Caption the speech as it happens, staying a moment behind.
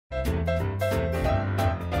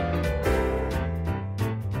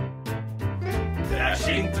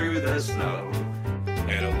dashing through the snow.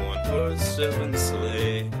 In a one-horse open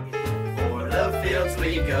sleigh, O'er the fields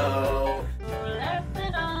we go.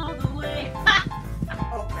 Laughing all the way.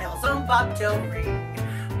 Oh, bells on bobtail ring,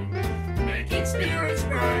 making spirits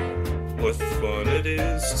bright. what fun it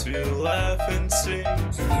is to laugh and sing.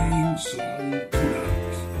 Singing song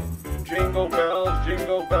tonight. Jingle bells,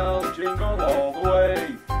 jingle all the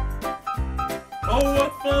way. Oh,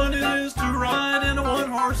 what fun it is to ride in a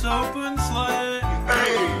one-horse open sleigh.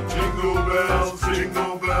 Hey, jingle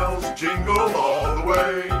bells, jingle all the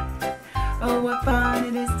way. Oh, what fun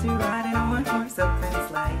it is to ride in a one-horse open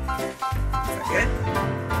sleigh. Good.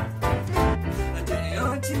 A day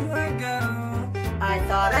or two ago, I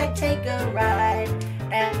thought I'd take a ride,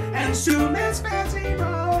 and soon Miss Fancy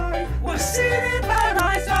Boy was sitting by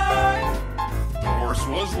my side. The horse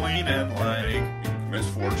was lean and lank,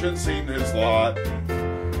 misfortune seemed his lot.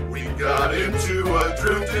 We got into a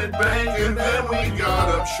drifted bank and then we got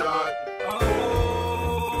upshot.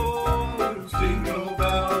 Oh, jingle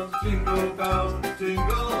bells,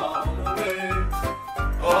 jingle all the way.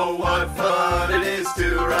 Oh, what fun it is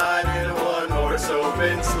to ride in a one-horse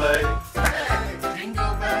open sleigh. Hey,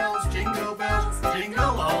 jingle bells,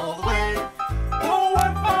 jingle all the way. Oh,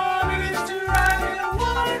 what fun it is to ride in a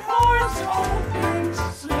one-horse open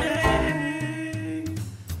sleigh.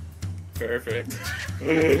 Perfect.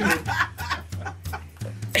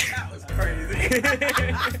 That was crazy.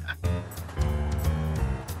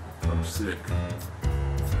 I'm sick.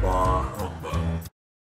 Bah humbug.